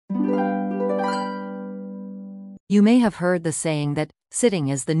You may have heard the saying that sitting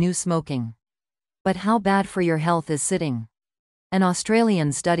is the new smoking. But how bad for your health is sitting? An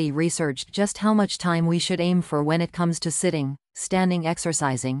Australian study researched just how much time we should aim for when it comes to sitting, standing,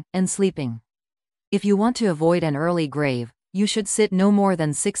 exercising, and sleeping. If you want to avoid an early grave, you should sit no more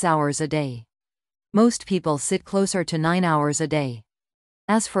than 6 hours a day. Most people sit closer to 9 hours a day.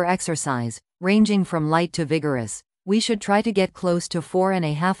 As for exercise, ranging from light to vigorous, we should try to get close to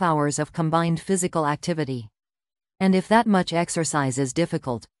 4.5 hours of combined physical activity. And if that much exercise is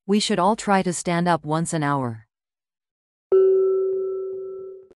difficult, we should all try to stand up once an hour.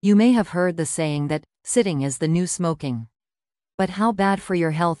 You may have heard the saying that sitting is the new smoking. But how bad for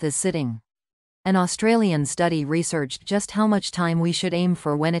your health is sitting? An Australian study researched just how much time we should aim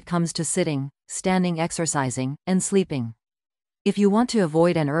for when it comes to sitting, standing, exercising, and sleeping. If you want to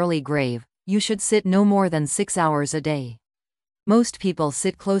avoid an early grave, you should sit no more than 6 hours a day. Most people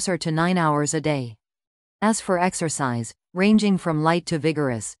sit closer to 9 hours a day. As for exercise, ranging from light to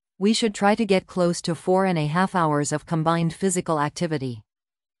vigorous, we should try to get close to 4.5 hours of combined physical activity.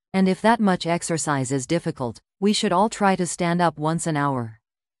 And if that much exercise is difficult, we should all try to stand up once an hour.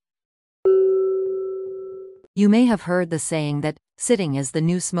 You may have heard the saying that sitting is the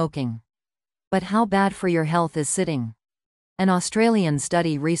new smoking. But how bad for your health is sitting? An Australian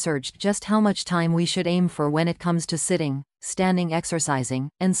study researched just how much time we should aim for when it comes to sitting, standing, exercising,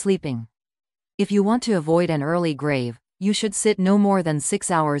 and sleeping. If you want to avoid an early grave, you should sit no more than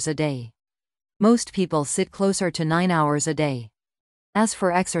 6 hours a day. Most people sit closer to 9 hours a day. As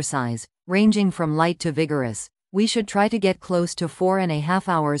for exercise, ranging from light to vigorous, we should try to get close to 4.5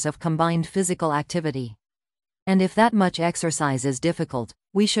 hours of combined physical activity. And if that much exercise is difficult,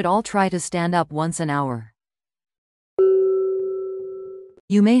 we should all try to stand up once an hour.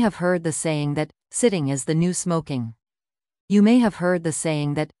 You may have heard the saying that sitting is the new smoking. You may have heard the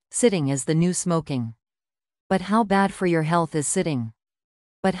saying that sitting is the new smoking. But how bad for your health is sitting?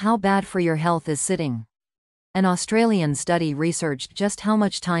 But how bad for your health is sitting? An Australian study researched just how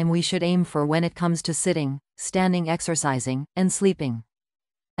much time we should aim for when it comes to sitting, standing, exercising, and sleeping.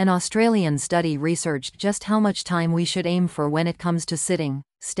 An Australian study researched just how much time we should aim for when it comes to sitting,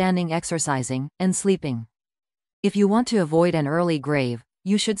 standing, exercising, and sleeping. If you want to avoid an early grave,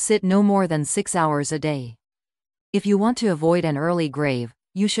 you should sit no more than 6 hours a day. If you want to avoid an early grave,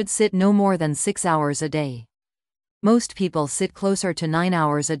 you should sit no more than 6 hours a day. Most people sit closer to 9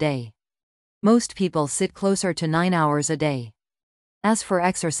 hours a day. Most people sit closer to 9 hours a day. As for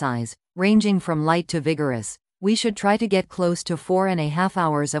exercise, ranging from light to vigorous, we should try to get close to 4.5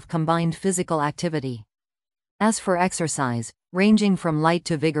 hours of combined physical activity. As for exercise, ranging from light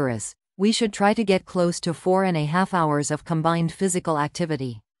to vigorous, we should try to get close to 4.5 hours of combined physical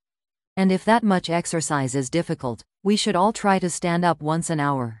activity. And if that much exercise is difficult, we should all try to stand up once an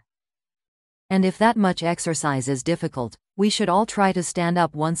hour. And if that much exercise is difficult, we should all try to stand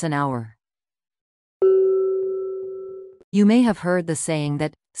up once an hour. You may have heard the saying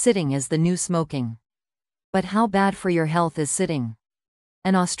that sitting is the new smoking. But how bad for your health is sitting?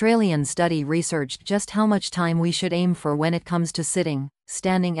 An Australian study researched just how much time we should aim for when it comes to sitting,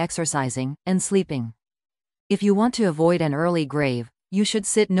 standing, exercising, and sleeping. If you want to avoid an early grave, you should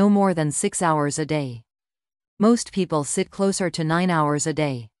sit no more than 6 hours a day. Most people sit closer to 9 hours a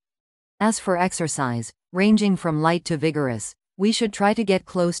day. As for exercise, ranging from light to vigorous, we should try to get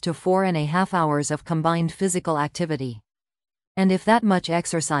close to 4.5 hours of combined physical activity. And if that much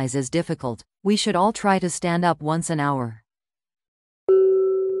exercise is difficult, we should all try to stand up once an hour.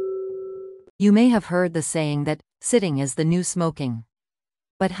 You may have heard the saying that sitting is the new smoking.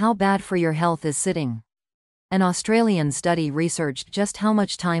 But how bad for your health is sitting? An Australian study researched just how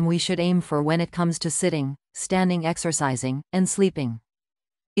much time we should aim for when it comes to sitting, standing, exercising, and sleeping.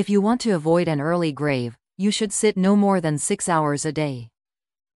 If you want to avoid an early grave, you should sit no more than 6 hours a day.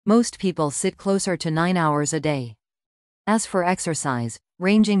 Most people sit closer to 9 hours a day. As for exercise,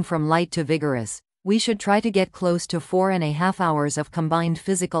 ranging from light to vigorous, we should try to get close to 4.5 hours of combined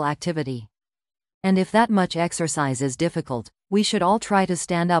physical activity. And if that much exercise is difficult, we should all try to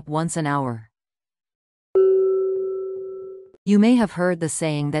stand up once an hour. You may have heard the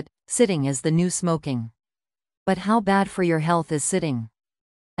saying that sitting is the new smoking. But how bad for your health is sitting?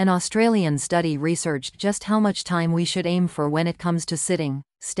 An Australian study researched just how much time we should aim for when it comes to sitting,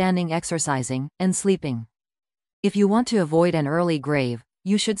 standing, exercising, and sleeping. If you want to avoid an early grave,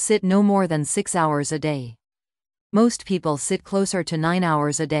 you should sit no more than 6 hours a day. Most people sit closer to 9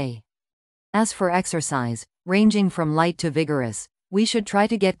 hours a day. As for exercise, ranging from light to vigorous, we should try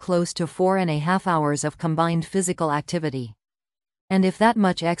to get close to 4.5 hours of combined physical activity. And if that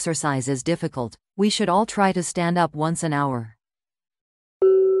much exercise is difficult, we should all try to stand up once an hour.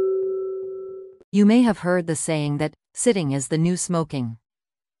 You may have heard the saying that sitting is the new smoking.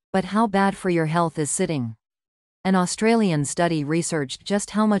 But how bad for your health is sitting? An Australian study researched just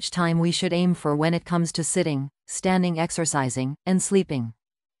how much time we should aim for when it comes to sitting, standing, exercising, and sleeping.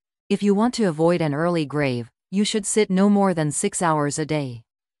 If you want to avoid an early grave, you should sit no more than 6 hours a day.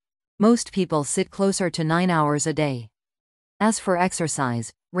 Most people sit closer to 9 hours a day. As for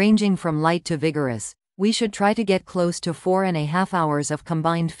exercise, ranging from light to vigorous, we should try to get close to 4.5 hours of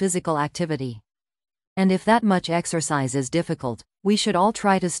combined physical activity. And if that much exercise is difficult, we should all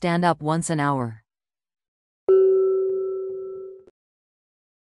try to stand up once an hour.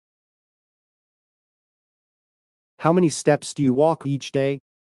 How many steps do you walk each day?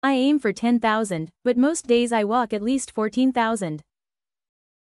 I aim for 10,000, but most days I walk at least 14,000.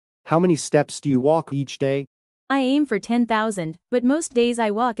 How many steps do you walk each day? I aim for 10,000, but most days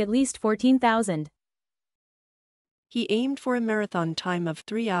I walk at least 14,000. He aimed for a marathon time of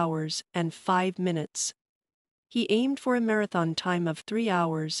 3 hours and 5 minutes. He aimed for a marathon time of 3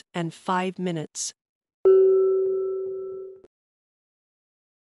 hours and 5 minutes.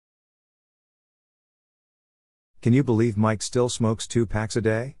 Can you believe Mike still smokes 2 packs a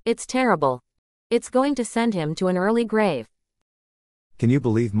day? It's terrible. It's going to send him to an early grave. Can you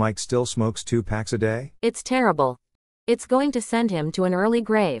believe Mike still smokes 2 packs a day? It's terrible. It's going to send him to an early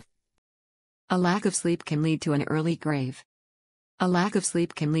grave. A lack of sleep can lead to an early grave. A lack of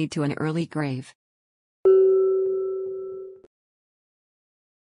sleep can lead to an early grave.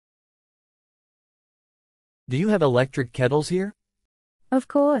 Do you have electric kettles here? Of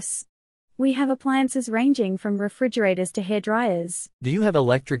course. We have appliances ranging from refrigerators to hair dryers. Do you have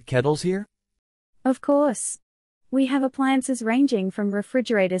electric kettles here? Of course. We have appliances ranging from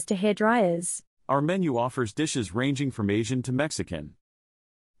refrigerators to hair dryers. Our menu offers dishes ranging from Asian to Mexican.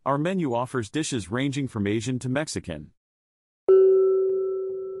 Our menu offers dishes ranging from Asian to Mexican.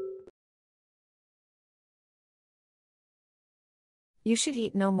 You should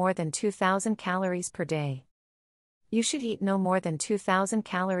eat no more than 2,000 calories per day. You should eat no more than 2,000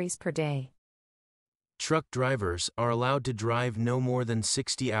 calories per day. Truck drivers are allowed to drive no more than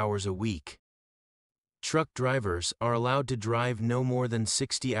 60 hours a week. Truck drivers are allowed to drive no more than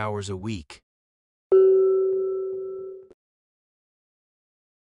 60 hours a week.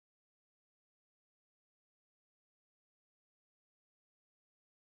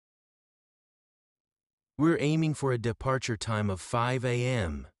 We're aiming for a departure time of 5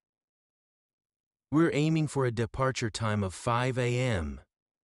 a.m. We're aiming for a departure time of 5 a.m.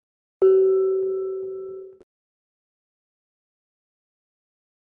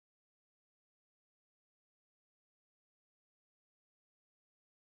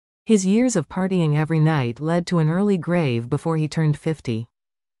 His years of partying every night led to an early grave before he turned 50.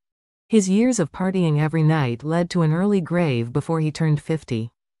 His years of partying every night led to an early grave before he turned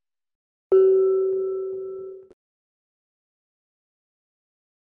 50.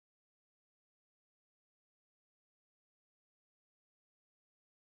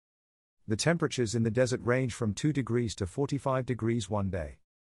 The temperatures in the desert range from 2 degrees to 45 degrees one day.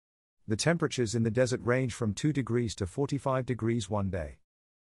 The temperatures in the desert range from 2 degrees to 45 degrees one day.